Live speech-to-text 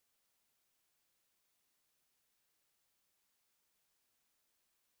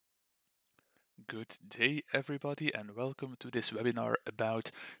Good day, everybody, and welcome to this webinar about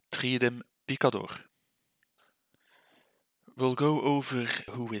treeDiM Picador. We'll go over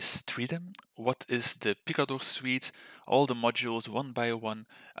who is treeDiM, what is the Picador suite, all the modules one by one,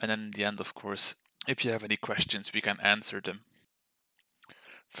 and then in the end, of course, if you have any questions, we can answer them.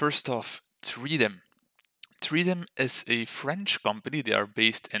 First off, treeDiM. treeDiM is a French company. They are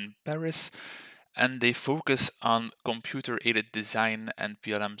based in Paris, and they focus on computer-aided design and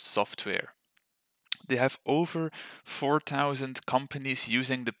PLM software. They have over 4,000 companies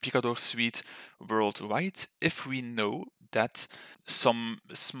using the Picador suite worldwide. If we know that some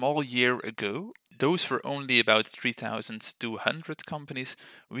small year ago, those were only about 3,200 companies,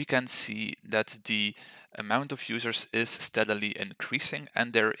 we can see that the amount of users is steadily increasing,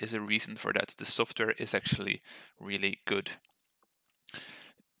 and there is a reason for that. The software is actually really good.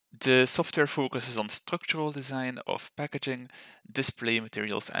 The software focuses on structural design of packaging, display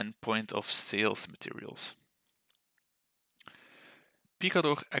materials, and point of sales materials.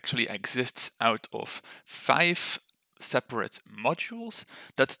 Picador actually exists out of 5 separate modules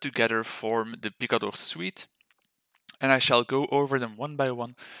that together form the Picador suite, and I shall go over them one by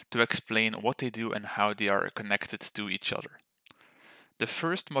one to explain what they do and how they are connected to each other. The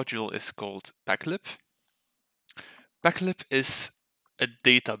first module is called Paclib. Paclib is a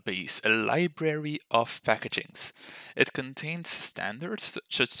database, a library of packagings. It contains standards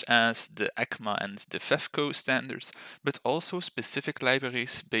such as the ECMA and the FEFCO standards, but also specific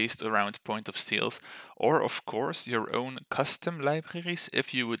libraries based around point of sales, or of course your own custom libraries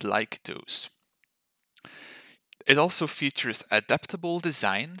if you would like those. It also features adaptable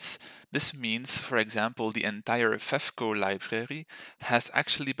designs. This means, for example, the entire FEFCO library has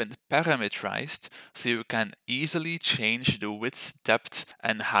actually been parametrized, so you can easily change the width, depth,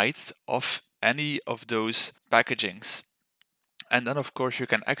 and height of any of those packagings. And then, of course, you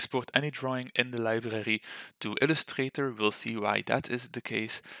can export any drawing in the library to Illustrator. We'll see why that is the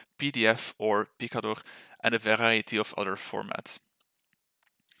case, PDF or Picador, and a variety of other formats.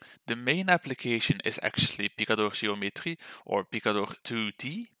 The main application is actually Picador Geometry or Picador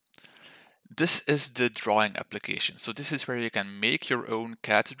 2D. This is the drawing application. So this is where you can make your own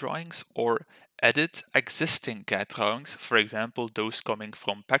CAD drawings or edit existing CAD drawings, for example, those coming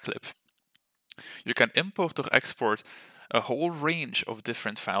from Paclib. You can import or export a whole range of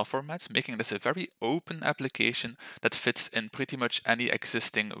different file formats, making this a very open application that fits in pretty much any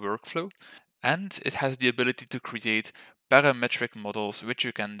existing workflow. And it has the ability to create parametric models, which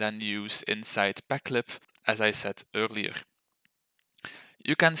you can then use inside Paclib, as I said earlier.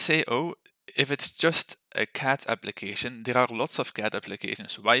 You can say, oh, if it's just a CAD application, there are lots of CAD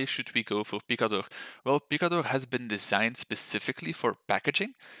applications. Why should we go for Picador? Well, Picador has been designed specifically for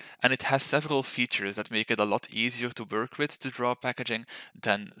packaging, and it has several features that make it a lot easier to work with to draw packaging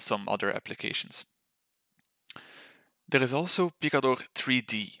than some other applications. There is also Picador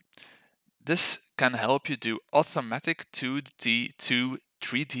 3D. This can help you do automatic 2D to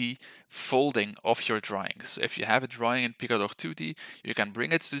 3D folding of your drawings. So if you have a drawing in Picador 2D, you can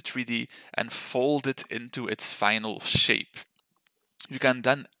bring it to 3D and fold it into its final shape. You can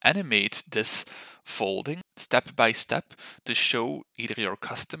then animate this folding step by step to show either your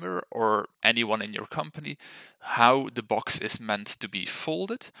customer or anyone in your company how the box is meant to be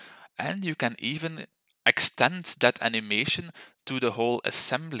folded, and you can even extend that animation to the whole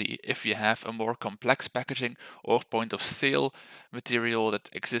assembly if you have a more complex packaging or point of sale material that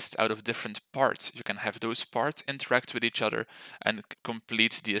exists out of different parts. You can have those parts interact with each other and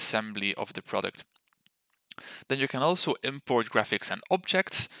complete the assembly of the product. Then you can also import graphics and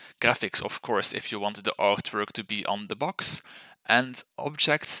objects. Graphics, of course, if you want the artwork to be on the box, and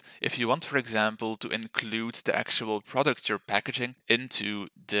objects if you want, for example, to include the actual product you're packaging into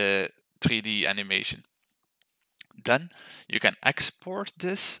the 3D animation. Then you can export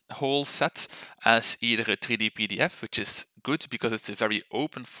this whole set as either a 3D PDF, which is good because it's a very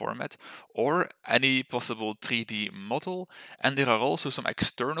open format, or any possible 3D model. And there are also some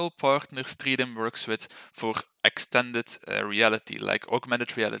external partners treeDiM works with for extended reality, like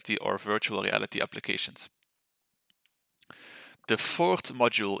augmented reality or virtual reality applications. The fourth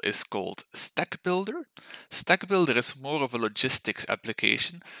module is called StackBuilder. StackBuilder is more of a logistics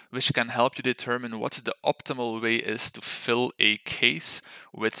application, which can help you determine what the optimal way is to fill a case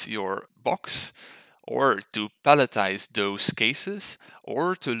with your box, or to palletize those cases,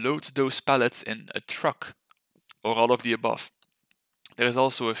 or to load those pallets in a truck, or all of the above. There is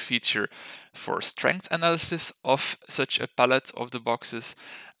also a feature for strength analysis of such a pallet of the boxes,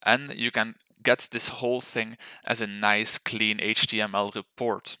 and you can get this whole thing as a nice clean HTML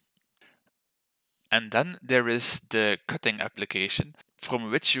report. And then there is the cutting application,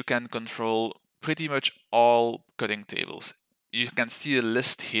 from which you can control pretty much all cutting tables. You can see a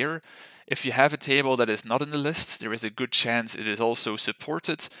list here. If you have a table that is not in the list, there is a good chance it is also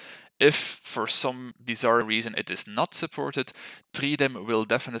supported. If for some bizarre reason it is not supported, treeDiM will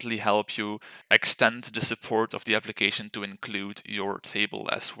definitely help you extend the support of the application to include your table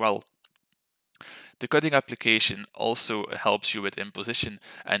as well. The cutting application also helps you with imposition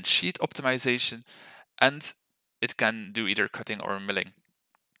and sheet optimization, and it can do either cutting or milling.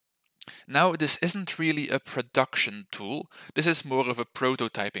 Now, this isn't really a production tool. This is more of a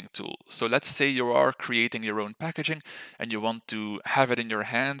prototyping tool. So let's say you are creating your own packaging and you want to have it in your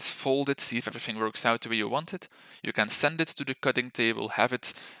hands, fold it, see if everything works out the way you want it. You can send it to the cutting table, have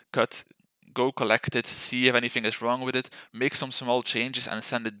it cut, go collect it, see if anything is wrong with it, make some small changes and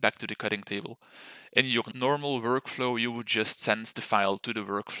send it back to the cutting table. In your normal workflow, you would just send the file to the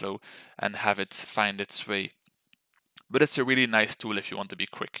workflow and have it find its way. But it's a really nice tool if you want to be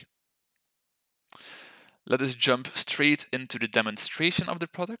quick. Let us jump straight into the demonstration of the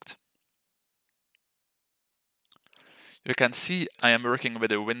product. You can see I am working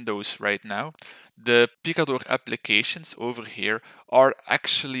with a Windows right now. The Picador applications over here are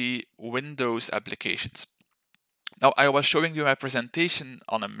actually Windows applications. Now, I was showing you my presentation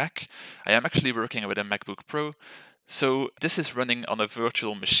on a Mac. I am actually working with a MacBook Pro. So this is running on a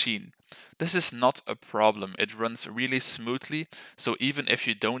virtual machine. This is not a problem. It runs really smoothly. So even if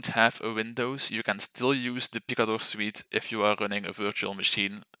you don't have a Windows, you can still use the Picador suite if you are running a virtual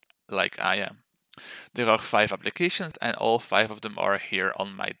machine like I am. There are 5 applications and all 5 of them are here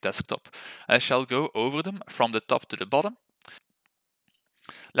on my desktop. I shall go over them from the top to the bottom.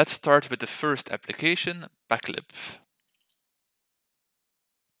 Let's start with the first application, Paclip.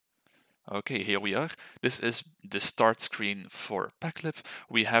 Okay, here we are. This is the start screen for Paclip.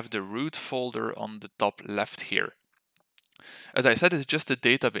 We have the root folder on the top left here. As I said, it's just a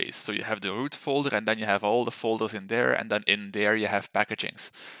database. So you have the root folder and then you have all the folders in there, and then in there you have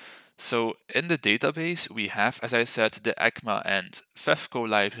packagings. So in the database, we have, as I said, the ECMA and FEFCO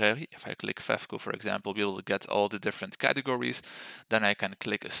library. If I click FEFCO, for example, we will get all the different categories. Then I can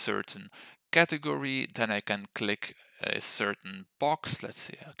click a certain category. Then I can click a certain box. Let's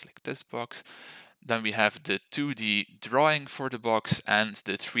say I'll click this box. Then we have the 2D drawing for the box and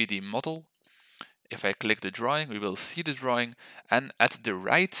the 3D model. If I click the drawing, we will see the drawing. And at the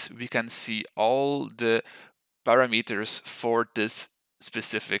right, we can see all the parameters for this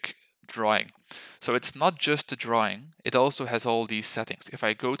specific drawing. So it's not just the drawing, it also has all these settings. If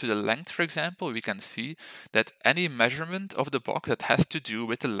I go to the length, for example, we can see that any measurement of the box that has to do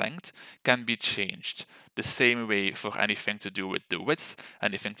with the length can be changed. The same way for anything to do with the width,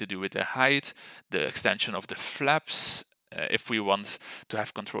 anything to do with the height, the extension of the flaps. If we want to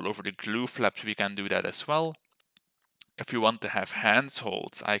have control over the glue flaps, we can do that as well. If we want to have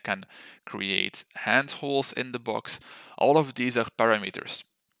handholds, I can create handholds in the box. All of these are parameters.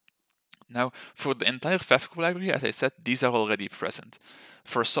 Now, for the entire FEFCO library, as I said, these are already present.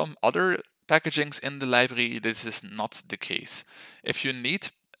 For some other packagings in the library, this is not the case. If you need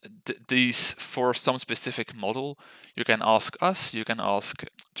these for some specific model, you can ask us, you can ask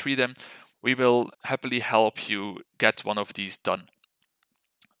treeDiM. We will happily help you get one of these done.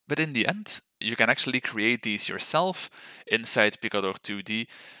 But in the end, you can actually create these yourself inside Picador 2D,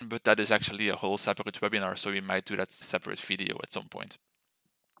 but that is actually a whole separate webinar, so we might do that separate video at some point.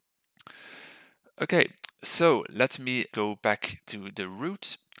 Okay, so let me go back to the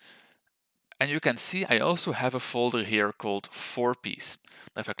root. And you can see I also have a folder here called 4Ps.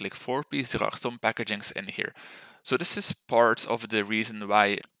 If I click 4Ps, there are some packagings in here. So this is part of the reason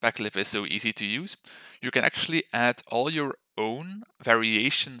why Paclip is so easy to use. You can actually add all your own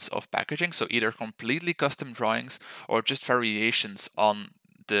variations of packaging, so either completely custom drawings or just variations on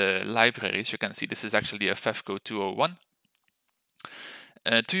the libraries. You can see this is actually a FEFCO 201.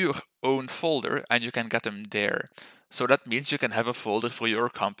 To your own folder, and you can get them there. So that means you can have a folder for your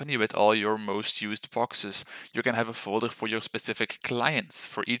company with all your most used boxes. You can have a folder for your specific clients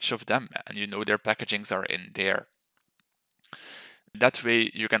for each of them, and you know their packagings are in there. That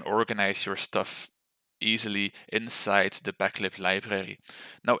way you can organize your stuff easily inside the Paclip library.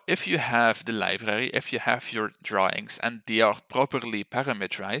 Now, if you have the library, if you have your drawings and they are properly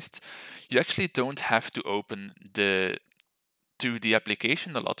parameterized, you actually don't have to open the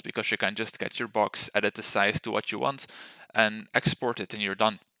application a lot, because you can just get your box, edit the size to what you want, and export it, and you're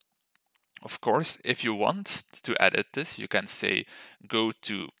done. Of course, if you want to edit this, you can say go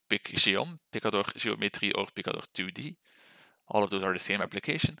to PicGeom, Picador Geometry or Picador 2D. All of those are the same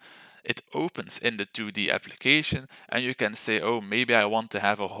application. It opens in the 2D application, and you can say, oh, maybe I want to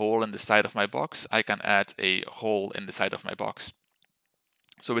have a hole in the side of my box. I can add a hole in the side of my box.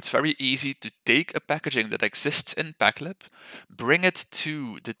 So it's very easy to take a packaging that exists in Paclib, bring it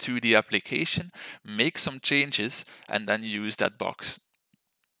to the 2D application, make some changes, and then use that box.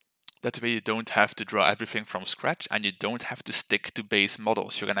 That way you don't have to draw everything from scratch and you don't have to stick to base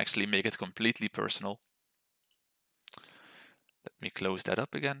models. You can actually make it completely personal. Let me close that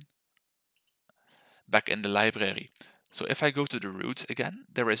up again. Back in the library. So if I go to the root again,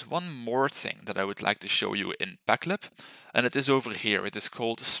 there is one more thing that I would like to show you in Paclib, and it is over here. It is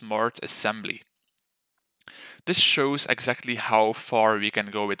called Smart Assembly. This shows exactly how far we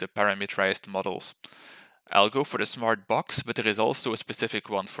can go with the parameterized models. I'll go for the smart box, but there is also a specific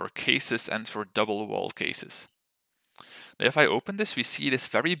one for cases and for double wall cases. Now, if I open this, we see this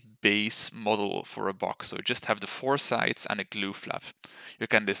very base model for a box. So you just have the 4 sides and a glue flap. You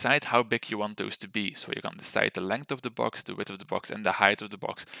can decide how big you want those to be. So you can decide the length of the box, the width of the box, and the height of the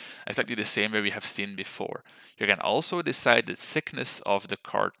box, exactly the same way we have seen before. You can also decide the thickness of the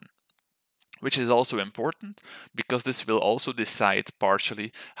carton, which is also important because this will also decide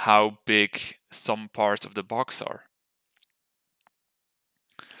partially how big some parts of the box are.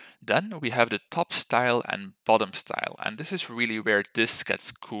 Then we have the top style and bottom style, and this is really where this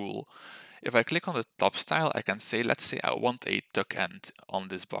gets cool. If I click on the top style, I can say, let's say I want a tuck end on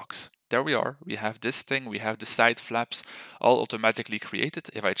this box. There we are, we have this thing, we have the side flaps all automatically created.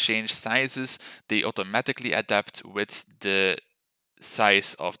 If I change sizes, they automatically adapt with the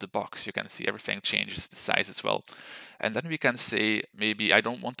size of the box. You can see everything changes the size as well. And then we can say, maybe I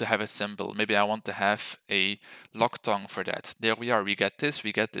don't want to have a symbol. Maybe I want to have a lock tongue for that. There we are. We get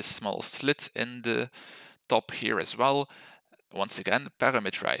this small slit in the top here as well. Once again,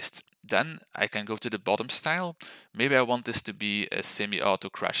 parameterized. Then I can go to the bottom style. Maybe I want this to be a semi-auto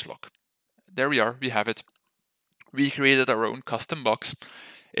crash lock. There we are. We have it. We created our own custom box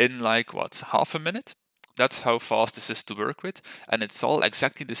in like, half a minute? That's how fast this is to work with, and it's all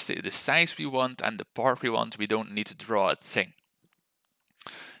exactly the size we want and the part we want. We don't need to draw a thing.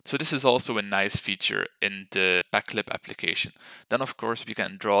 So this is also a nice feature in the Paclib application. Then of course we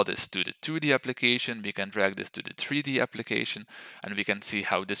can draw this to the 2D application, we can drag this to the 3D application, and we can see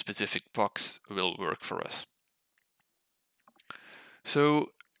how this specific box will work for us.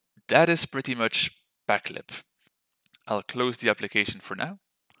 So that is pretty much Paclib. I'll close the application for now.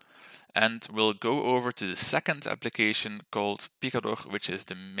 And we'll go over to the second application called Picador, which is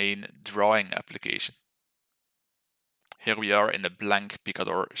the main drawing application. Here we are in the blank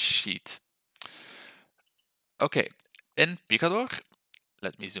Picador sheet. Okay, in Picador,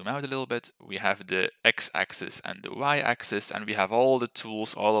 let me zoom out a little bit. We have the x-axis and the y-axis, and we have all the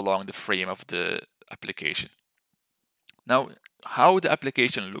tools all along the frame of the application. Now, how the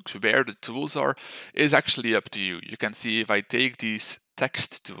application looks, where the tools are, is actually up to you. You can see if I take these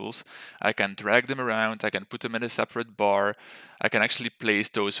text tools, I can drag them around, I can put them in a separate bar, I can actually place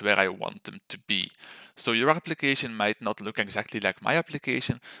those where I want them to be. So your application might not look exactly like my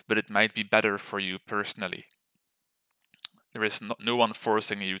application, but it might be better for you personally. There is no one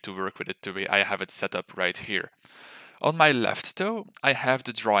forcing you to work with it the way I have it set up right here. On my left though, I have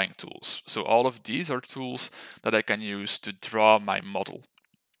the drawing tools. So all of these are tools that I can use to draw my model.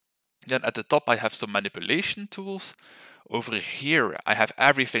 Then at the top I have some manipulation tools. Over here I have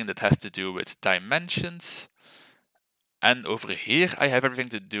everything that has to do with dimensions. And over here I have everything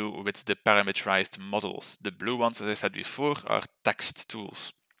to do with the parameterized models. The blue ones, as I said before, are text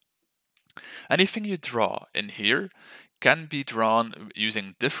tools. Anything you draw in here can be drawn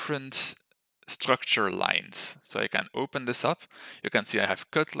using different structure lines. So I can open this up. You can see I have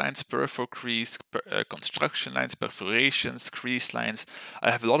cut lines, perfo crease, construction lines, perforations, crease lines.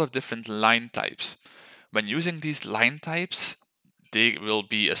 I have a lot of different line types. When using these line types, they will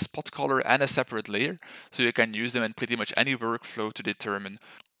be a spot color and a separate layer, so you can use them in pretty much any workflow to determine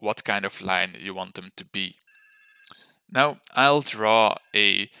what kind of line you want them to be. Now I'll draw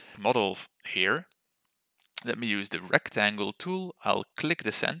a model here. Let me use the rectangle tool. I'll click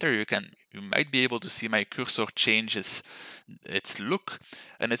the center. You might be able to see my cursor changes its look,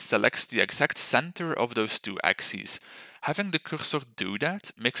 and it selects the exact center of those two axes. Having the cursor do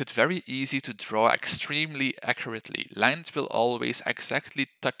that makes it very easy to draw extremely accurately. Lines will always exactly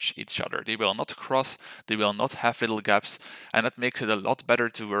touch each other. They will not cross, they will not have little gaps, and that makes it a lot better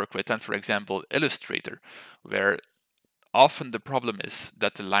to work with than, for example, Illustrator, where often the problem is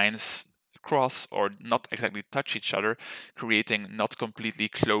that the lines cross or not exactly touch each other, creating not completely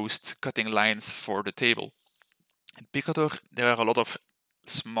closed cutting lines for the table. In Picador, there are a lot of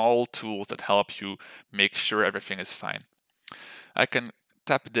small tools that help you make sure everything is fine. I can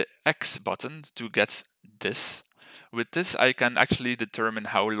tap the X button to get this. With this, I can actually determine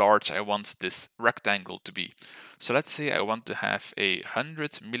how large I want this rectangle to be. So let's say I want to have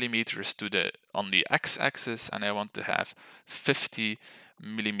 100 millimeters on the x-axis, and I want to have 50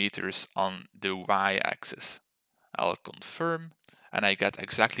 millimeters on the y-axis. I'll confirm, and I get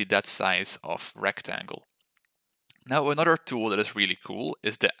exactly that size of rectangle. Now, another tool that is really cool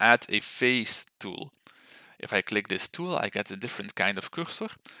is the Add a Face tool. If I click this tool, I get a different kind of cursor.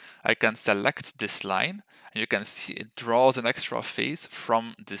 I can select this line, and you can see it draws an extra face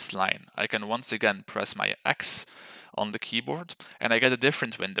from this line. I can once again press my X on the keyboard, and I get a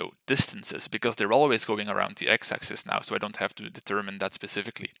different window, distances, because they're always going around the x-axis now, so I don't have to determine that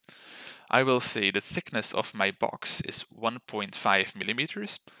specifically. I will say the thickness of my box is 1.5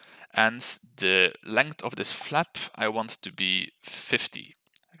 millimeters, and the length of this flap I want to be 50.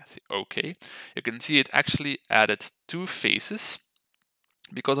 I can say OK. You can see it actually added two faces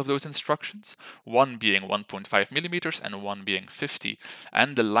because of those instructions, one being 1.5 millimeters and one being 50.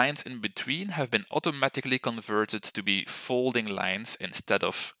 And the lines in between have been automatically converted to be folding lines instead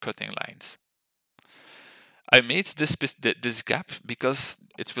of cutting lines. I made this gap because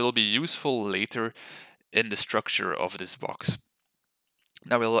it will be useful later in the structure of this box.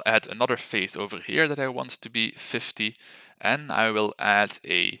 Now we'll add another face over here that I want to be 50, and I will add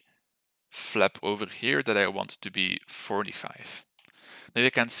a flap over here that I want to be 45. Now you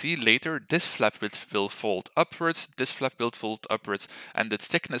can see later this flap will fold upwards, this flap will fold upwards, and the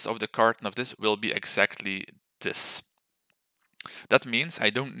thickness of the carton of this will be exactly this. That means I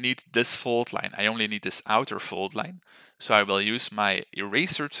don't need this fold line, I only need this outer fold line. So I will use my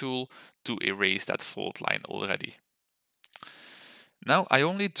eraser tool to erase that fold line already. Now I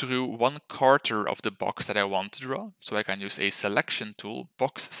only drew one quarter of the box that I want to draw, so I can use a selection tool,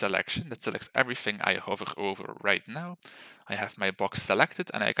 box selection, that selects everything I hover over right now. I have my box selected,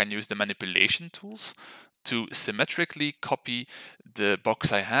 and I can use the manipulation tools to symmetrically copy the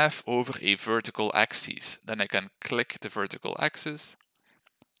box I have over a vertical axis. Then I can click the vertical axis.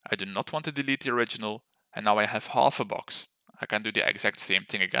 I do not want to delete the original, and now I have half a box. I can do the exact same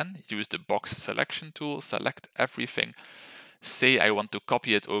thing again, use the box selection tool, select everything. Say I want to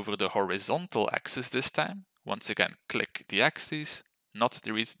copy it over the horizontal axis this time. Once again, click the axis, not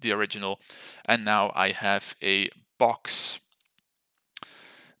the original, and now I have a box.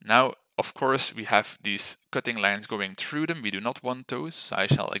 Now, of course, we have these cutting lines going through them. We do not want those. So I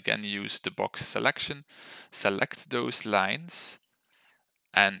shall again use the box selection, select those lines,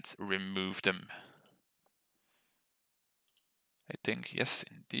 and remove them. I think, yes,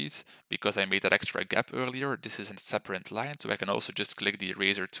 indeed, because I made that extra gap earlier, this is a separate line, so I can also just click the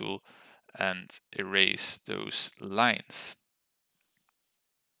eraser tool and erase those lines.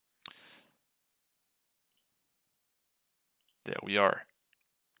 There we are.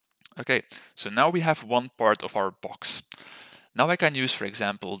 Okay, so now we have one part of our box. Now I can use, for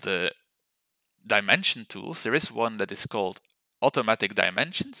example, the dimension tools. There is one that is called automatic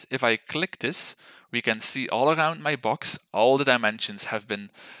dimensions. If I click this, we can see all around my box, all the dimensions have been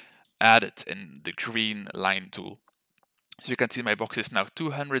added in the green line tool. So you can see my box is now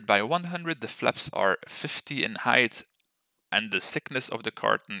 200 by 100, the flaps are 50 in height, and the thickness of the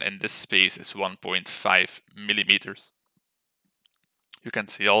carton in this space is 1.5 millimeters. You can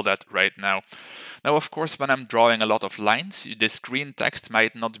see all that right now. Now, of course, when I'm drawing a lot of lines, this green text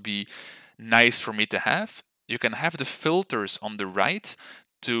might not be nice for me to have. You can have the filters on the right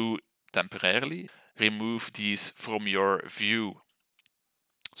to temporarily remove these from your view.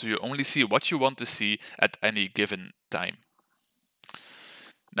 So you only see what you want to see at any given time.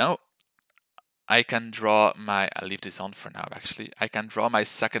 Now, I can draw I'll leave this on for now actually, I can draw my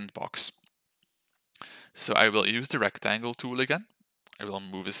second box. So I will use the rectangle tool again. I will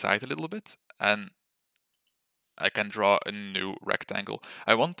move aside a little bit, and I can draw a new rectangle.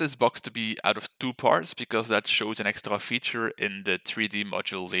 I want this box to be out of two parts because that shows an extra feature in the treeDiM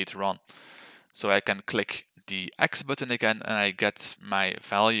module later on. So I can click the X button again and I get my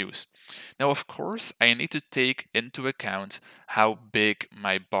values. Now, of course, I need to take into account how big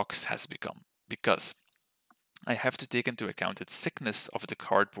my box has become, because I have to take into account the thickness of the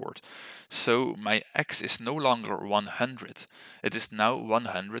cardboard. So my X is no longer 100. It is now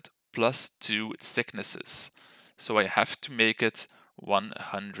 100 plus 2 thicknesses. So I have to make it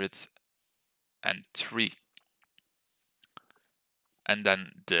 103. And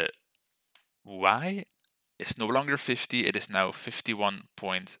then the Y is no longer 50, it is now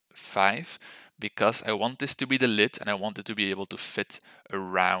 51.5, because I want this to be the lid and I want it to be able to fit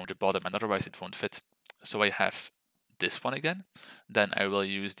around the bottom, and otherwise it won't fit. So I have this one again. Then I will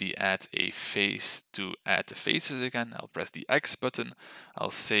use the add a face to add the faces again. I'll press the X button.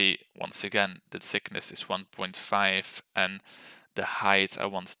 I'll say once again the thickness is 1.5 and the height I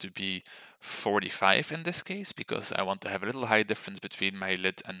want to be 45 in this case, because I want to have a little height difference between my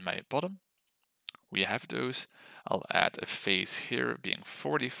lid and my bottom. We have those. I'll add a face here being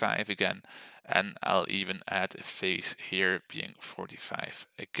 45 again, and I'll even add a face here being 45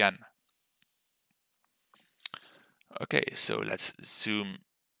 again. Okay, so let's zoom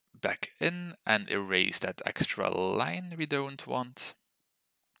back in and erase that extra line we don't want.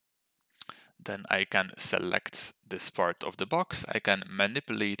 Then I can select this part of the box. I can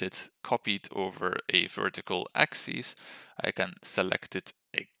manipulate it, copy it over a vertical axis. I can select it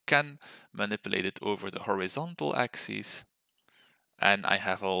again, manipulate it over the horizontal axis. And I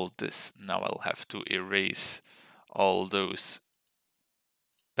have all this. Now I'll have to erase all those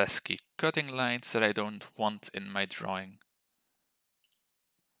pesky cutting lines that I don't want in my drawing.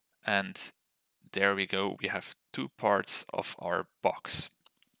 And there we go. We have two parts of our box.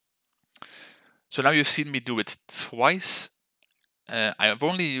 So now you've seen me do it twice. I have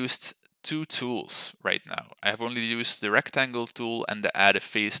only used two tools right now. I have only used the rectangle tool and the add a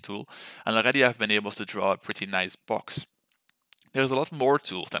face tool, and already I've been able to draw a pretty nice box. There's a lot more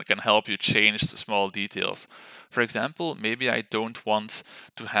tools that can help you change the small details. For example, maybe I don't want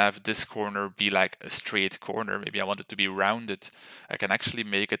to have this corner be like a straight corner. Maybe I want it to be rounded. I can actually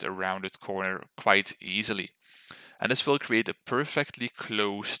make it a rounded corner quite easily. And this will create a perfectly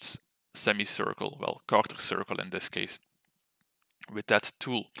closed semicircle, well, quarter circle in this case, with that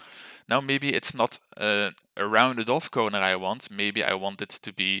tool. Now maybe it's not a rounded off corner I want. Maybe I want it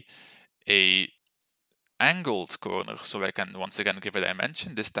to be a angled corner, so I can once again give a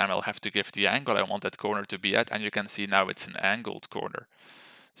dimension. This time I'll have to give the angle I want that corner to be at, and you can see now it's an angled corner.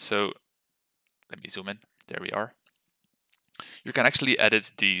 So let me zoom in. There we are. You can actually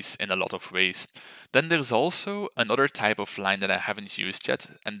edit these in a lot of ways. Then there's also another type of line that I haven't used yet,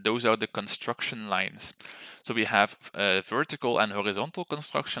 and those are the construction lines. So we have vertical and horizontal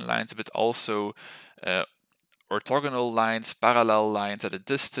construction lines, but also orthogonal lines, parallel lines at a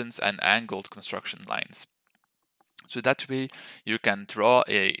distance, and angled construction lines. So that way you can draw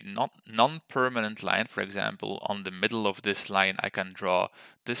a non-permanent line. For example, on the middle of this line, I can draw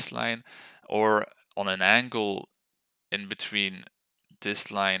this line, or on an angle in between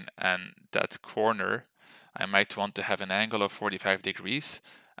this line and that corner, I might want to have an angle of 45 degrees,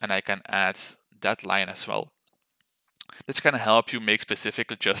 and I can add that line as well. This can help you make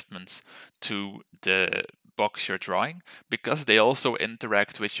specific adjustments to the box you're drawing, because they also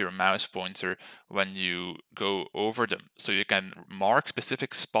interact with your mouse pointer when you go over them. So you can mark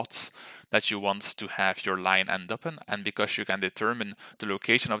specific spots that you want to have your line end up in, and because you can determine the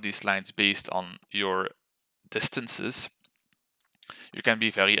location of these lines based on your distances, you can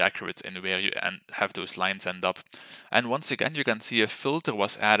be very accurate in where you have those lines end up. And once again, you can see a filter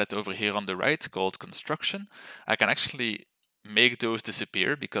was added over here on the right called construction. I can actually make those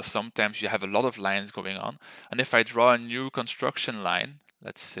disappear because sometimes you have a lot of lines going on. And if I draw a new construction line,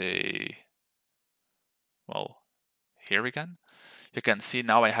 let's say, well, here again, you can see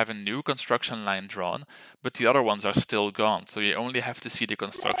now I have a new construction line drawn, but the other ones are still gone. So you only have to see the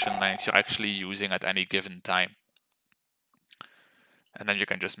construction lines you're actually using at any given time. And then you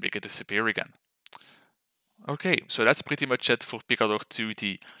can just make it disappear again. Okay, so that's pretty much it for Picador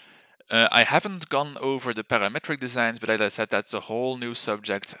 2D. I haven't gone over the parametric designs, but as I said, that's a whole new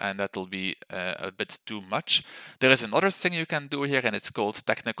subject and that'll be a bit too much. There is another thing you can do here, and it's called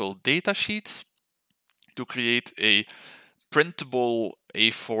technical data sheets, to create a printable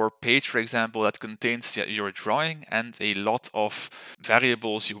A4 page, for example, that contains your drawing and a lot of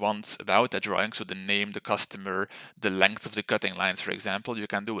variables you want about that drawing. So the name, the customer, the length of the cutting lines, for example. You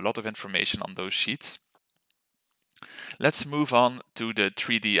can do a lot of information on those sheets. Let's move on to the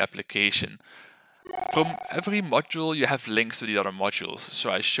 3D application. From every module, you have links to the other modules.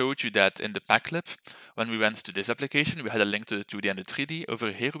 So I showed you that in the Paclip. When we went to this application, we had a link to the 2D and the 3D.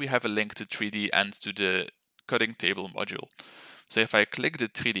 Over here, we have a link to 3D and to the cutting table module. So if I click the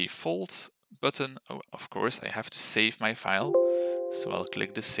 3D fold button, of course, I have to save my file. So I'll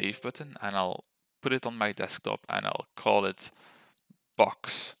click the save button and I'll put it on my desktop and I'll call it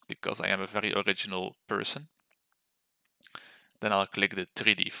box because I am a very original person. Then I'll click the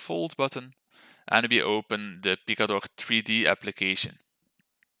 3D fold button and we open the Picador 3D application.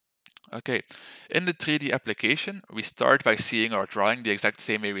 Okay, in the 3D application, we start by seeing our drawing the exact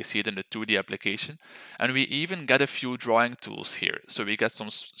same way we see it in the 2D application, and we even get a few drawing tools here. So we get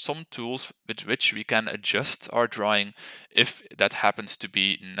some tools with which we can adjust our drawing if that happens to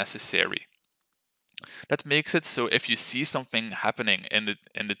be necessary. That makes it so if you see something happening in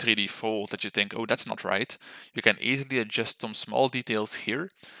the 3D fold that you think, oh, that's not right, you can easily adjust some small details here,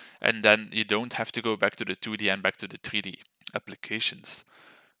 and then you don't have to go back to the 2D and back to the 3D applications.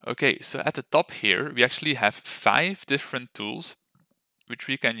 Okay, so at the top here, we actually have 5 different tools which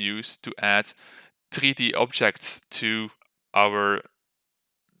we can use to add 3D objects to our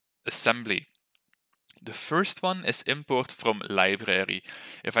assembly. The first one is import from library.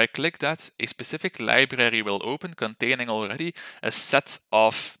 If I click that, a specific library will open containing already a set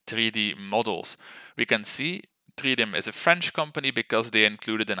of 3D models. We can see treeDiM is a French company because they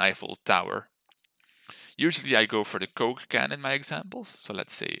included an Eiffel Tower. Usually I go for the Coke can in my examples. So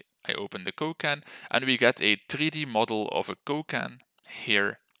let's say I open the Coke can and we get a 3D model of a Coke can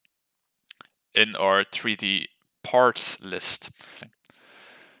here in our 3D parts list.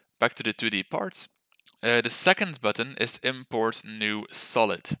 Back to the 2D parts. The second button is import new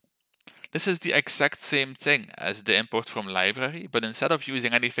solid. This is the exact same thing as the import from library, but instead of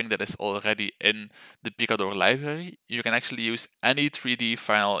using anything that is already in the Picador library, you can actually use any 3D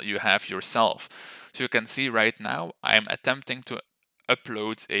file you have yourself. So you can see right now, I'm attempting to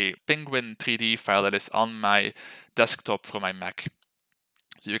upload a penguin 3D file that is on my desktop from my Mac.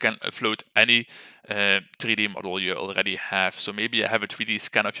 So you can upload any 3D model you already have. So maybe you have a 3D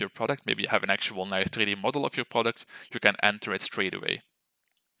scan of your product, maybe you have an actual nice 3D model of your product, you can enter it straight away.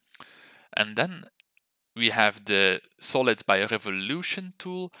 And then we have the solid by revolution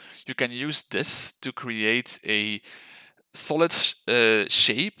tool. You can use this to create a solid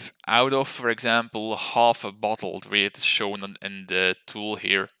shape out of, for example, half a bottle, the way it is shown in the tool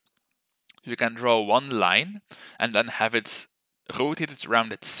here. You can draw one line and then have it rotated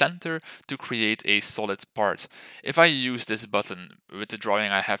around its center to create a solid part. If I use this button with the drawing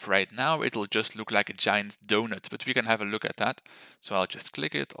I have right now, it'll just look like a giant donut, but we can have a look at that. So I'll just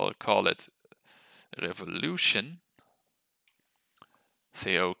click it, I'll call it revolution,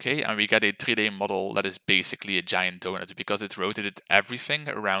 say OK, and we get a 3D model that is basically a giant donut because it's rotated everything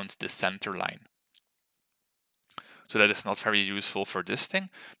around the center line. So that is not very useful for this thing,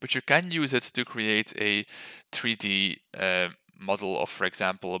 but you can use it to create a 3D model of, for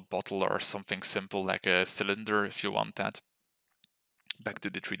example, a bottle or something simple like a cylinder if you want that. Back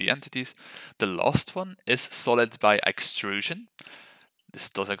to the 3D entities. The last one is solid by extrusion. This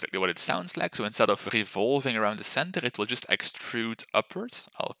does exactly what it sounds like. So instead of revolving around the center, it will just extrude upwards.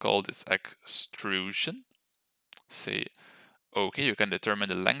 I'll call this extrusion. Say, okay, you can determine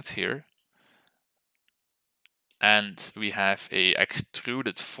the length here. And we have a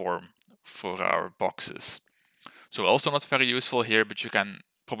extruded form for our boxes. So also not very useful here, but you can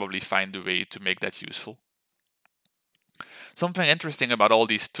probably find a way to make that useful. Something interesting about all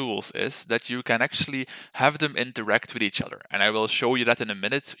these tools is that you can actually have them interact with each other. And I will show you that in a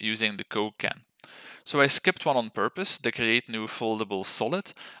minute using the Coke can. So I skipped one on purpose, the create new foldable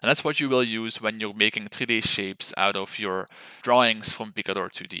solid, and that's what you will use when you're making 3D shapes out of your drawings from Picador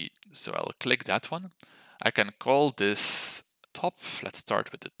 2D. So I'll click that one. I can call this top. Let's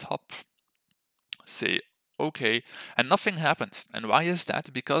start with the top. Say OK, and nothing happens. And why is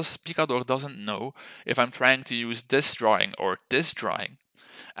that? Because Picador doesn't know if I'm trying to use this drawing or this drawing.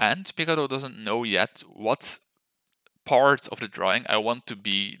 And Picador doesn't know yet what part of the drawing I want to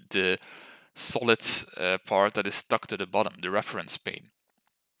be the solid part that is stuck to the bottom, the reference pane.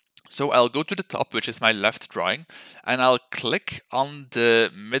 So I'll go to the top, which is my left drawing, and I'll click on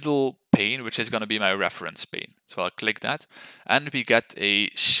the middle pane, which is going to be my reference pane. So I'll click that, and we get a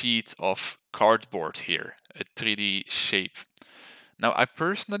sheet of cardboard here, a 3D shape. Now, I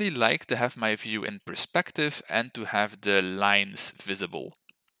personally like to have my view in perspective and to have the lines visible,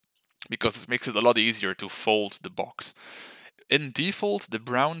 because it makes it a lot easier to fold the box. In default, the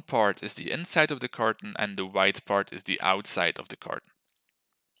brown part is the inside of the carton and the white part is the outside of the carton.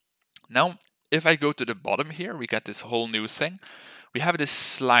 Now, if I go to the bottom here, we get this whole new thing. We have this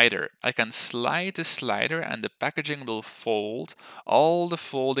slider. I can slide the slider and the packaging will fold all the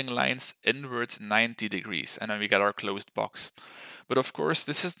folding lines inwards 90 degrees. And then we get our closed box. But of course,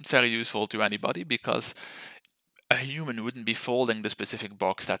 this isn't very useful to anybody because a human wouldn't be folding the specific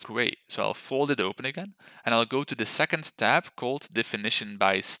box that way. So I'll fold it open again and I'll go to the second tab called definition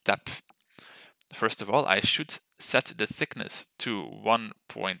by step. First of all, I should set the thickness to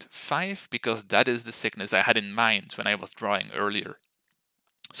 1.5 because that is the thickness I had in mind when I was drawing earlier.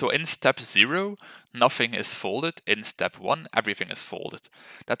 So in step 0, nothing is folded. In step 1, everything is folded.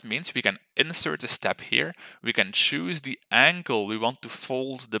 That means we can insert a step here. We can choose the angle we want to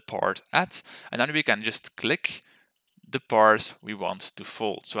fold the part at, and then we can just click the part we want to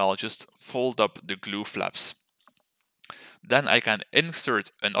fold. So I'll just fold up the glue flaps. Then I can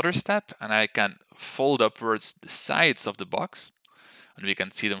insert another step and I can fold upwards the sides of the box, and we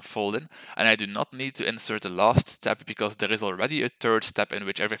can see them fold in. And I do not need to insert the last step because there is already a third step in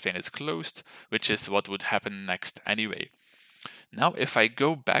which everything is closed, which is what would happen next anyway. Now, if I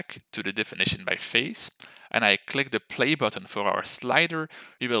go back to the definition by face and I click the play button for our slider,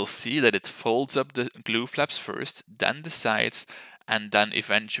 we will see that it folds up the glue flaps first, then the sides, and then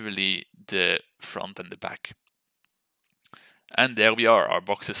eventually the front and the back. And there we are, our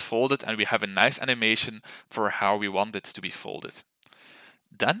box is folded and we have a nice animation for how we want it to be folded.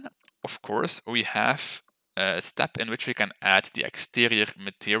 Then, of course, we have a step in which we can add the exterior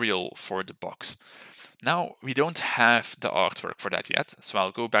material for the box. Now, we don't have the artwork for that yet, so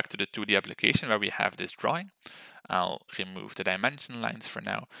I'll go back to the 2D application where we have this drawing. I'll remove the dimension lines for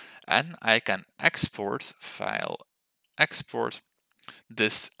now, and I can export, file, export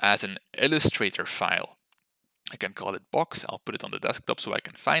this as an Illustrator file. I can call it box, I'll put it on the desktop so I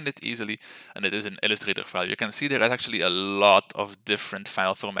can find it easily, and it is an Illustrator file. You can see there is actually a lot of different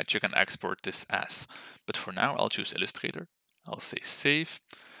file formats you can export this as. But for now, I'll choose Illustrator. I'll say save,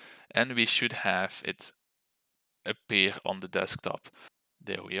 and we should have it appear on the desktop.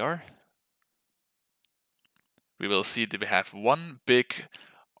 There we are. We will see that we have one big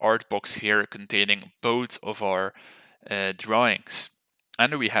art box here containing both of our drawings.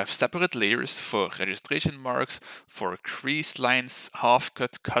 And we have separate layers for registration marks, for crease lines, half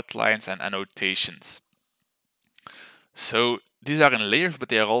cut lines, and annotations. So these are in layers, but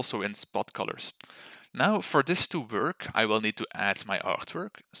they are also in spot colors. Now for this to work, I will need to add my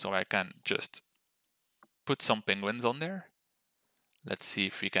artwork. So I can just put some penguins on there. Let's see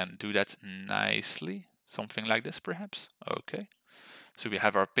if we can do that nicely. Something like this perhaps. Okay. So we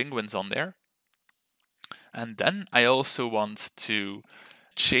have our penguins on there. And then I also want to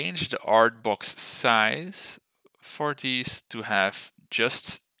change the art box size for these to have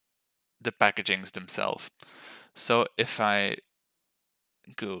just the packagings themselves. So if I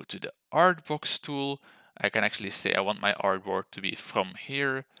go to the art box tool, I can actually say I want my artboard to be from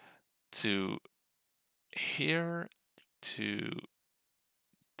here to here to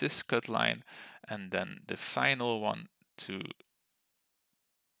this cut line, and then the final one to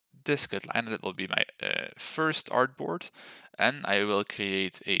this cut line. That will be my first artboard, and I will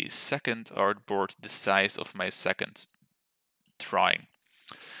create a second artboard the size of my second drawing.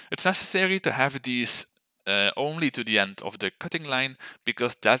 It's necessary to have these only to the end of the cutting line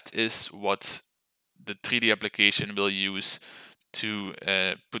because that is what the 3D application will use to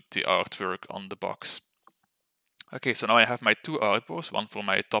put the artwork on the box. Okay, so now I have my two artboards, one for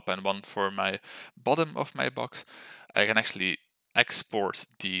my top and one for my bottom of my box. I can actually export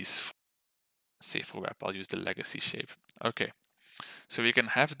these. Save for web, I'll use the legacy shape. Okay, so we can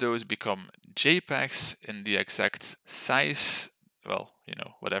have those become JPEGs in the exact size. Well, you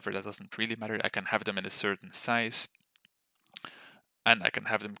know, whatever, that doesn't really matter. I can have them in a certain size. And I can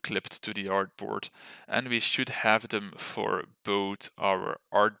have them clipped to the artboard. And we should have them for both our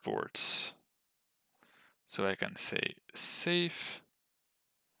artboards. So I can say save,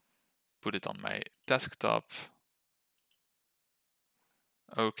 put it on my desktop.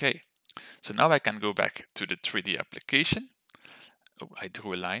 Okay, so now I can go back to the 3D application. Oh, I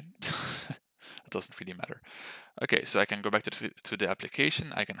drew a line. It doesn't really matter. Okay, so I can go back to the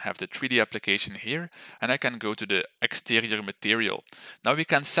application. I can have the 3D application here, and I can go to the exterior material. Now we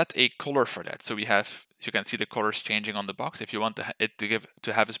can set a color for that. So we have, you can see the colors changing on the box. If you want it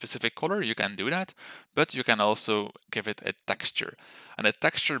to have a specific color, you can do that, but you can also give it a texture. And a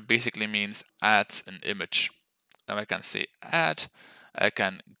texture basically means add an image. Now I can say add. I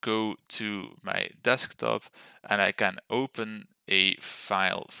can go to my desktop and I can open a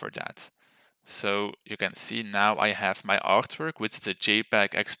file for that. So you can see now I have my artwork with the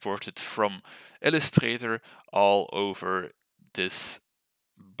JPEG exported from Illustrator all over this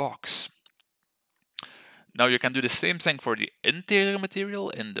box. Now you can do the same thing for the interior material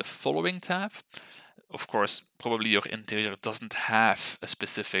in the following tab. Of course, probably your interior doesn't have a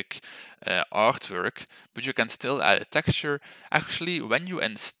specific artwork, but you can still add a texture. Actually, when you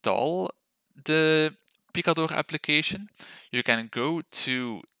install the Picador application, you can go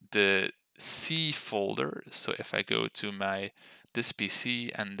to the C folder. So if I go to this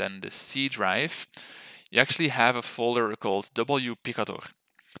PC and then the C drive, you actually have a folder called W Picador.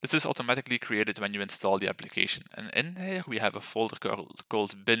 This is automatically created when you install the application. And in there we have a folder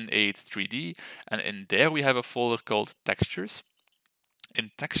called bin8 3D, and in there we have a folder called textures. In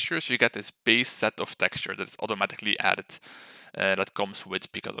textures you get this base set of texture that's automatically added that comes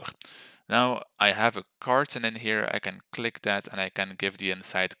with Picador. Now I have a carton in here. I can click that and I can give the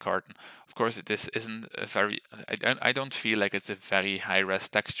inside carton. Of course, this isn't a very, I don't feel like it's a very high res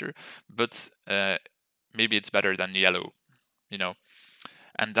texture, but maybe it's better than yellow, you know.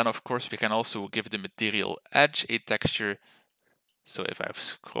 And then of course we can also give the material edge a texture. So if I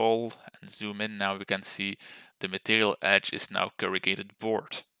scroll and zoom in now, we can see the material edge is now corrugated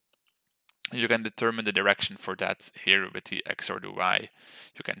board. You can determine the direction for that here with the X or the Y.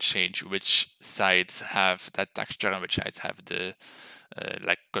 You can change which sides have that texture and which sides have the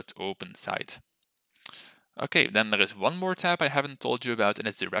like cut open side. Okay, then there is one more tab I haven't told you about, and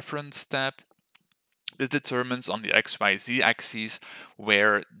it's the reference tab. This determines on the XYZ axis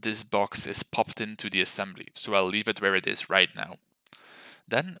where this box is popped into the assembly. So I'll leave it where it is right now.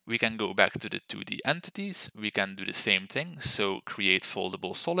 Then we can go back to the 2D entities. We can do the same thing. So create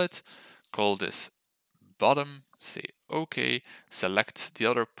foldable solid, call this bottom, say OK, select the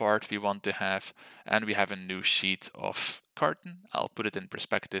other part we want to have, and we have a new sheet of carton. I'll put it in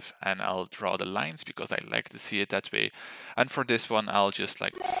perspective and I'll draw the lines because I like to see it that way. And for this one, I'll just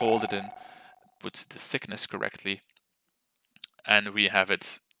like fold it in, put the thickness correctly, and we have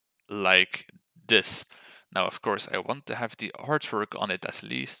it like this. Now, of course, I want to have the artwork on it at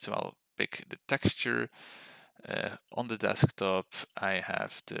least, so I'll pick the texture. On the desktop, I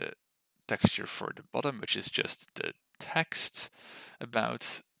have the texture for the bottom, which is just the text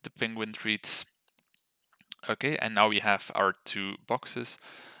about the penguin treats. Okay, and now we have our two boxes.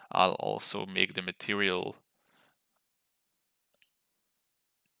 I'll also make the material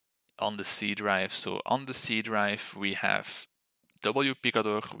on the C drive. So on the C drive, we have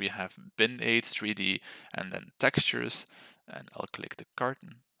Picador, we have bin 8 3D, and then textures, and I'll click the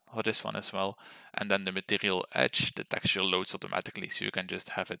carton, or this one as well, and then the material edge, the texture loads automatically, so you can just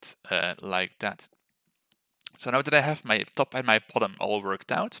have it like that. So now that I have my top and my bottom all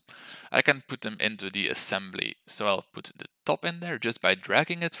worked out, I can put them into the assembly. So I'll put the top in there just by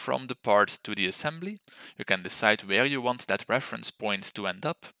dragging it from the part to the assembly. You can decide where you want that reference point to end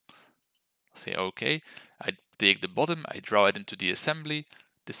up. Say OK. I take the bottom, I draw it into the assembly,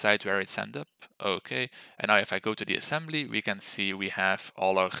 decide where it's end up. OK. And now if I go to the assembly, we can see we have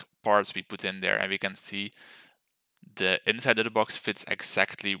all our parts we put in there, and we can see the inside of the box fits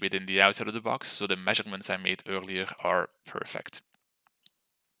exactly within the outside of the box, so the measurements I made earlier are perfect.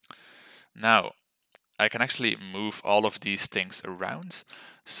 Now, I can actually move all of these things around.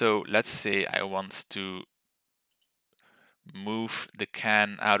 So let's say I want to move the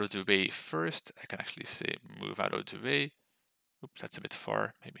can out of the way first. I can actually say move out of the way. Oops, that's a bit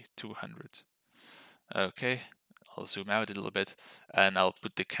far, maybe 200. Okay, I'll zoom out a little bit, and I'll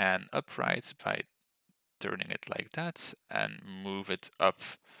put the can upright by turning it like that and move it up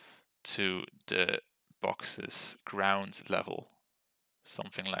to the box's ground level,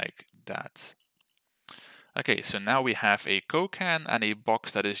 something like that. Okay, so now we have a Coke can and a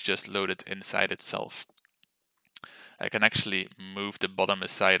box that is just loaded inside itself. I can actually move the bottom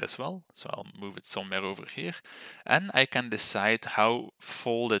aside as well, so I'll move it somewhere over here, and I can decide how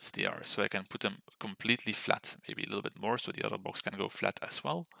folded they are. So I can put them completely flat, maybe a little bit more, so the other box can go flat as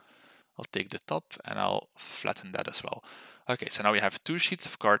well. I'll take the top and I'll flatten that as well. Okay, so now we have two sheets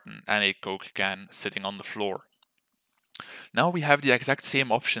of carton and a Coke can sitting on the floor. Now we have the exact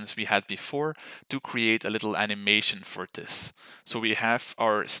same options we had before to create a little animation for this. So we have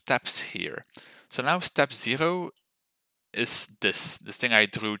our steps here. So now step 0 is this thing I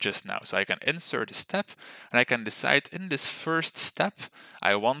drew just now. So I can insert a step and I can decide in this first step,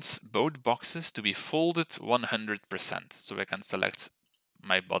 I want both boxes to be folded 100%. So I can select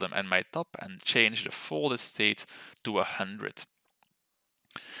my bottom and my top and change the folded state to 100.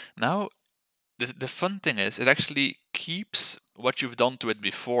 Now, the fun thing is it actually keeps what you've done to it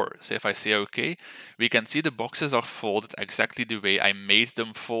before. So if I say OK, we can see the boxes are folded exactly the way I made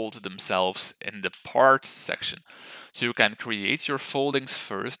them fold themselves in the parts section. So you can create your foldings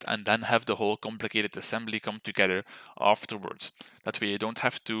first and then have the whole complicated assembly come together afterwards. That way you don't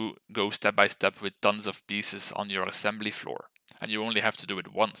have to go step by step with tons of pieces on your assembly floor. And you only have to do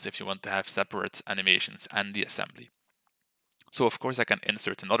it once if you want to have separate animations and the assembly. So of course I can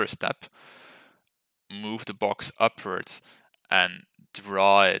insert another step, move the box upwards and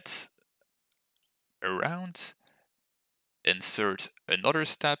draw it around, insert another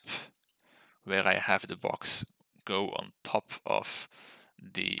step where I have the box go on top of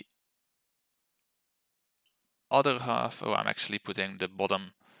the other half. Oh, I'm actually putting the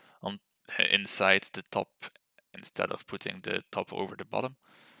bottom on inside the top instead of putting the top over the bottom.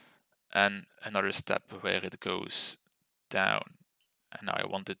 And another step where it goes down. And now I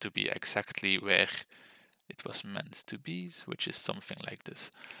want it to be exactly where it was meant to be, which is something like this.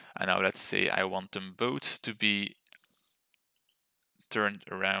 And now let's say I want them both to be turned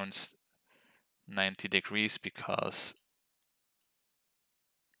around 90 degrees because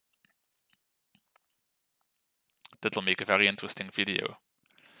that'll make a very interesting video.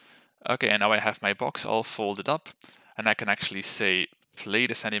 Okay, and now I have my box all folded up, and I can actually say play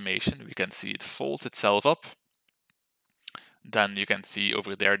this animation. We can see it folds itself up. Then you can see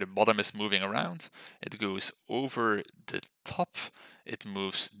over there the bottom is moving around. It goes over the top. It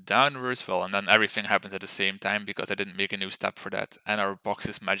moves downwards. Well, and then everything happens at the same time because I didn't make a new step for that. And our box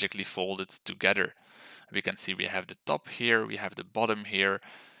is magically folded together. We can see we have the top here, we have the bottom here,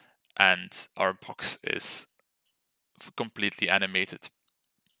 and our box is completely animated.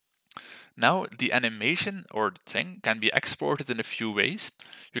 Now, the animation or the thing can be exported in a few ways.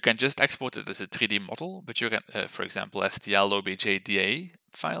 You can just export it as a 3D model, but you can, for example, STL, OBJ, DA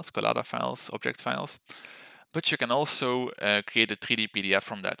files, Collada files, object files. But you can also create a 3D PDF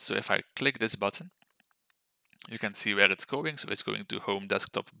from that. So if I click this button, you can see where it's going. So it's going to home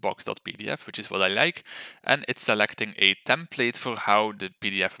desktop box.pdf, which is what I like. And it's selecting a template for how the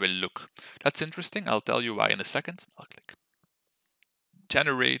PDF will look. That's interesting. I'll tell you why in a second. I'll click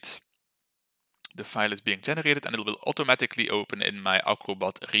generate. The file is being generated and it will automatically open in my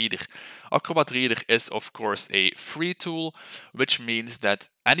Acrobat Reader. Acrobat Reader is of course a free tool, which means that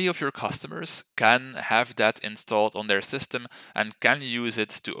any of your customers can have that installed on their system and can use it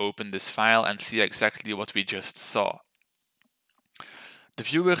to open this file and see exactly what we just saw. The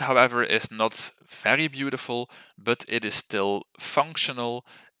viewer, however, is not very beautiful, but it is still functional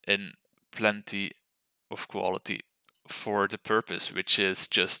in plenty of quality for the purpose, which is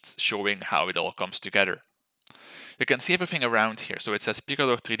just showing how it all comes together. You can see everything around here. So it says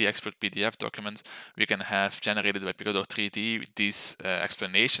Picador 3D expert PDF document. We can have generated by Picador 3D these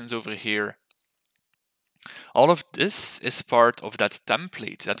explanations over here. All of this is part of that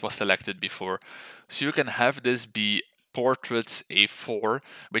template that was selected before. So you can have this be portrait A4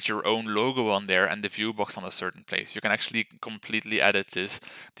 with your own logo on there and the view box on a certain place. You can actually completely edit this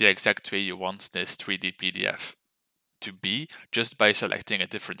the exact way you want this 3D PDF to be just by selecting a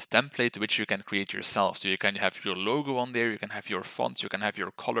different template which you can create yourself. So you can have your logo on there, you can have your fonts, you can have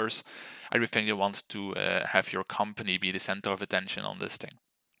your colors, everything you want to have your company be the center of attention on this thing.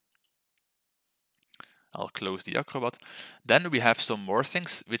 I'll close the Acrobat. Then we have some more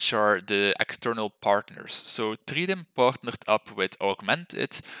things, which are the external partners. So treeDiM partnered up with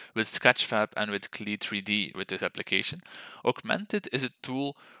Augmented, with Sketchfab, and with Clee3D with this application. Augmented is a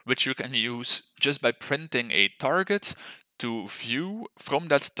tool which you can use just by printing a target to view from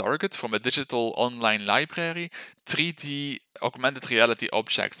that target, from a digital online library, 3D augmented reality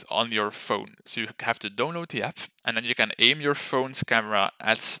objects on your phone. So you have to download the app and then you can aim your phone's camera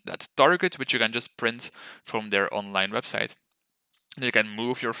at that target, which you can just print from their online website. And you can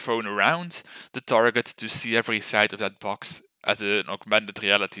move your phone around the target to see every side of that box as an augmented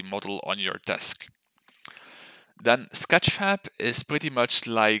reality model on your desk. Then Sketchfab is pretty much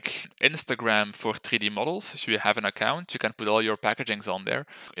like Instagram for 3D models. So you have an account, you can put all your packagings on there.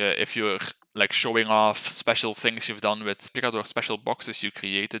 If you're like showing off special things you've done with Picador, special boxes you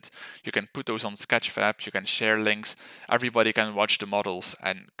created, you can put those on Sketchfab, you can share links, everybody can watch the models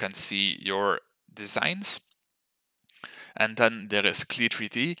and can see your designs. And then there is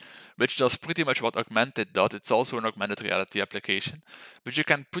Clee3D, which does pretty much what Augmented does. It's also an augmented reality application. But you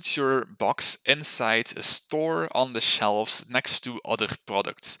can put your box inside a store on the shelves next to other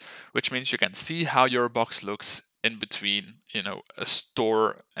products, which means you can see how your box looks in between, a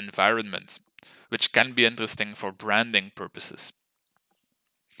store environment, which can be interesting for branding purposes.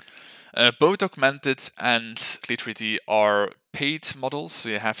 Both Augmented and Clee3D are paid models, so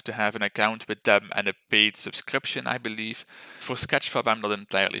you have to have an account with them and a paid subscription, I believe. For Sketchfab, I'm not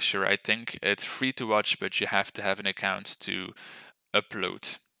entirely sure. I think it's free to watch, but you have to have an account to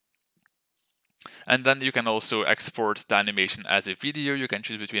upload. And then you can also export the animation as a video. You can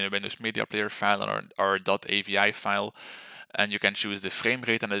choose between a Windows Media Player file or a .avi file. And you can choose the frame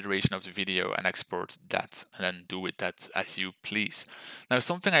rate and the duration of the video and export that and then do with that as you please. Now,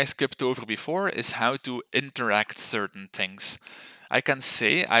 something I skipped over before is how to interact certain things. I can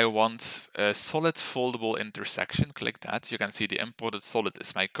say I want a solid foldable intersection. Click that. You can see the imported solid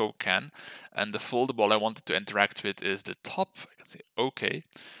is my Coke can, and the foldable I wanted to interact with is the top. I can say OK.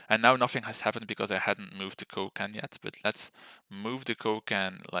 And now nothing has happened because I hadn't moved the Coke can yet, but let's move the Coke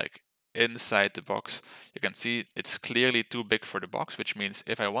can like inside the box. You can see it's clearly too big for the box, which means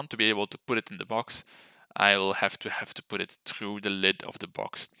if I want to be able to put it in the box, I will have to put it through the lid of the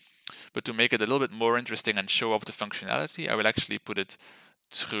box. But to make it a little bit more interesting and show off the functionality, I will actually put it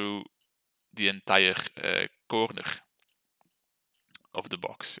through the entire corner of the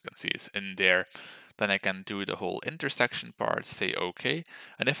box. You can see it's in there. Then I can do the whole intersection part, say OK.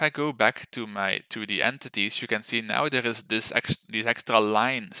 And if I go back to my 2D entities, you can see now there is these extra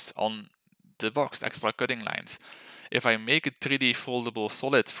lines on the box, extra cutting lines. If I make a 3D foldable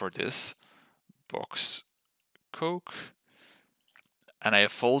solid for this box, Coke, and I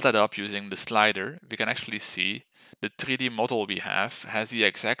fold that up using the slider, we can actually see the 3D model we have has the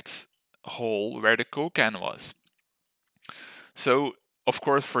exact hole where the Coke can was. So, of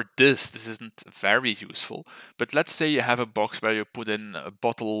course, for this isn't very useful, but let's say you have a box where you put in a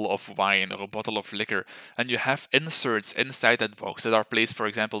bottle of wine or a bottle of liquor, and you have inserts inside that box that are placed, for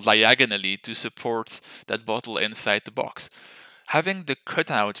example, diagonally to support that bottle inside the box. Having the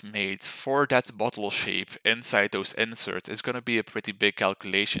cutout made for that bottle shape inside those inserts is going to be a pretty big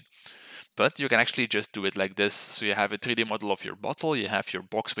calculation. But you can actually just do it like this. So you have a 3D model of your bottle, you have your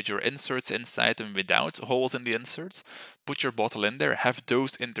box with your inserts inside and without holes in the inserts. Put your bottle in there, have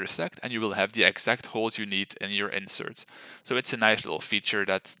those intersect, and you will have the exact holes you need in your inserts. So it's a nice little feature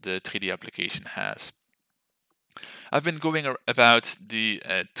that the 3D application has. I've been going about the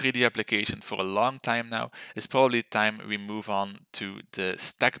 3D application for a long time now. It's probably time we move on to the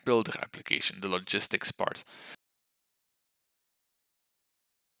StackBuilder application, the logistics part.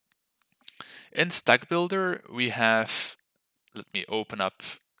 In StackBuilder, we have, let me open up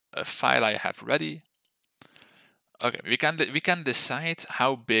a file I have ready. Okay, we can decide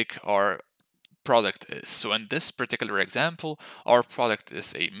how big our product is. So in this particular example, our product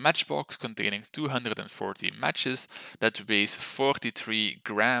is a matchbox containing 240 matches that weighs 43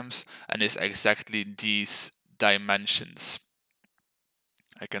 grams and is exactly these dimensions.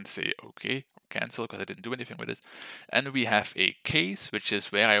 I can say OK, cancel, because I didn't do anything with it. And we have a case, which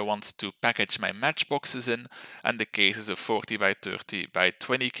is where I want to package my matchboxes in, and the case is a 40 by 30 by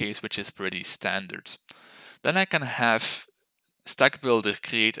 20 case, which is pretty standard. Then I can have StackBuilder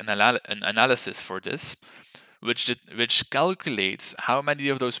create an analysis for this, which calculates how many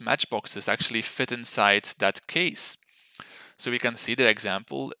of those matchboxes actually fit inside that case. So we can see the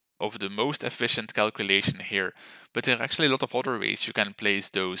example of the most efficient calculation here, but there are actually a lot of other ways you can place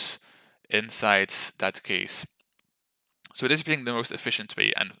those inside that case. So this being the most efficient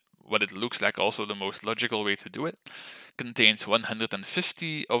way, and what it looks like also the most logical way to do it, contains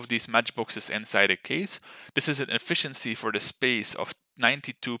 150 of these matchboxes inside a case. This is an efficiency for the space of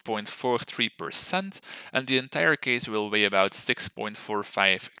 92.43%, and the entire case will weigh about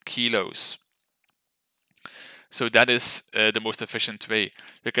 6.45 kilos. So that is the most efficient way.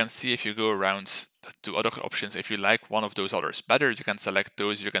 You can see if you go around to other options, if you like one of those others better, you can select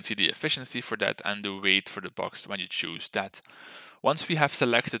those. You can see the efficiency for that and the weight for the box when you choose that. Once we have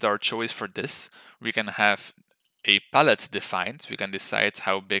selected our choice for this, we can have a pallet defined. We can decide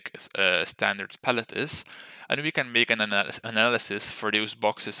how big a standard pallet is, and we can make an analysis for those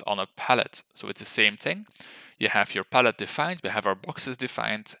boxes on a pallet. So it's the same thing. You have your pallet defined, we have our boxes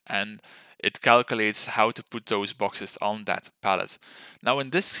defined, and it calculates how to put those boxes on that pallet. Now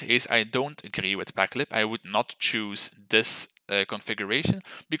in this case, I don't agree with Packlib. I would not choose this configuration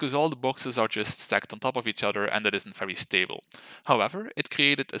because all the boxes are just stacked on top of each other and that isn't very stable. However, it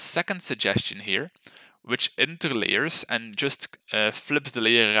created a second suggestion here which interlayers and just flips the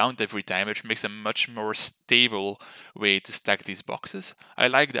layer around every time, which makes a much more stable way to stack these boxes. I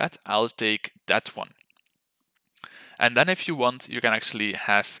like that. I'll take that one. And then if you want, you can actually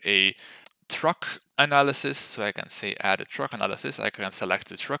have a truck analysis. So I can say add a truck analysis. I can select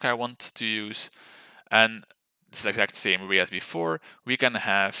the truck I want to use. And it's the exact same way as before. We can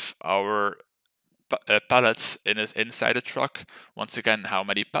have our pallets inside a truck. Once again, how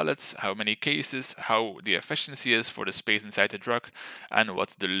many pallets, how many cases, how the efficiency is for the space inside the truck, and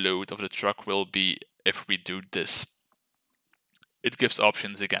what the load of the truck will be if we do this. It gives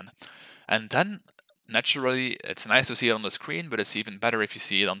options again. And then naturally, it's nice to see it on the screen, but it's even better if you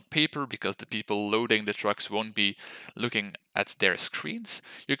see it on paper because the people loading the trucks won't be looking at their screens.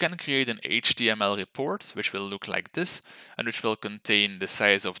 You can create an HTML report, which will look like this, and which will contain the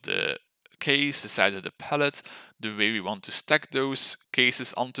size of the case, the size of the pallet, the way we want to stack those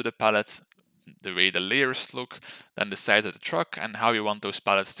cases onto the pallet, the way the layers look, then the size of the truck, and how we want those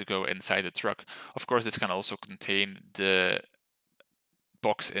pallets to go inside the truck. Of course, this can also contain the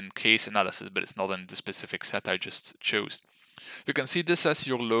box in case analysis, but it's not in the specific set I just chose. You can see this as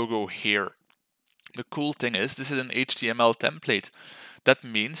your logo here. The cool thing is this is an HTML template. That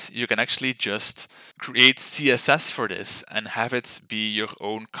means you can actually just create CSS for this and have it be your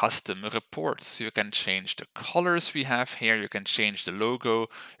own custom reports. You can change the colors we have here, you can change the logo,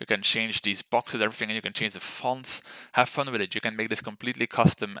 you can change these boxes, everything, and you can change the fonts. Have fun with it. You can make this completely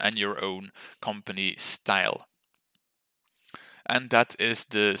custom and your own company style. And that is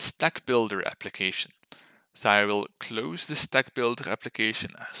the StackBuilder application. So I will close the StackBuilder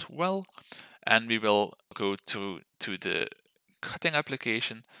application as well, and we will go to the cutting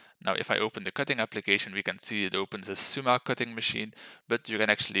application. Now, if I open the cutting application, we can see it opens a Summa cutting machine, but you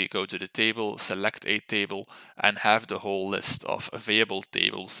can actually go to the table, select a table, and have the whole list of available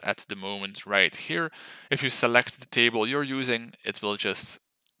tables at the moment right here. If you select the table you're using, it will just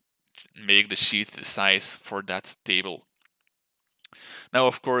make the sheet the size for that table. Now,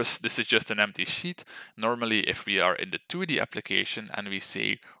 of course, this is just an empty sheet. Normally, if we are in the 2D application and we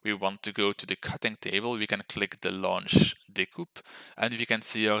say we want to go to the cutting table, we can click the launch decoupe and we can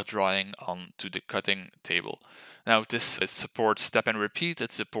see our drawing onto the cutting table. Now, this supports step and repeat,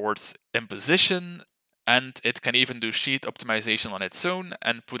 it supports imposition, and it can even do sheet optimization on its own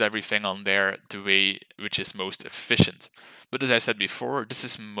and put everything on there the way which is most efficient. But as I said before, this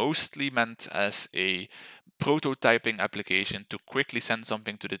is mostly meant as a prototyping application to quickly send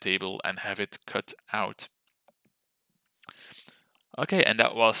something to the table and have it cut out. Okay, and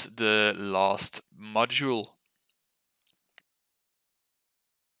that was the last module.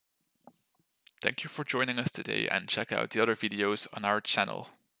 Thank you for joining us today and check out the other videos on our channel.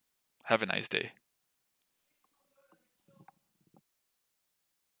 Have a nice day.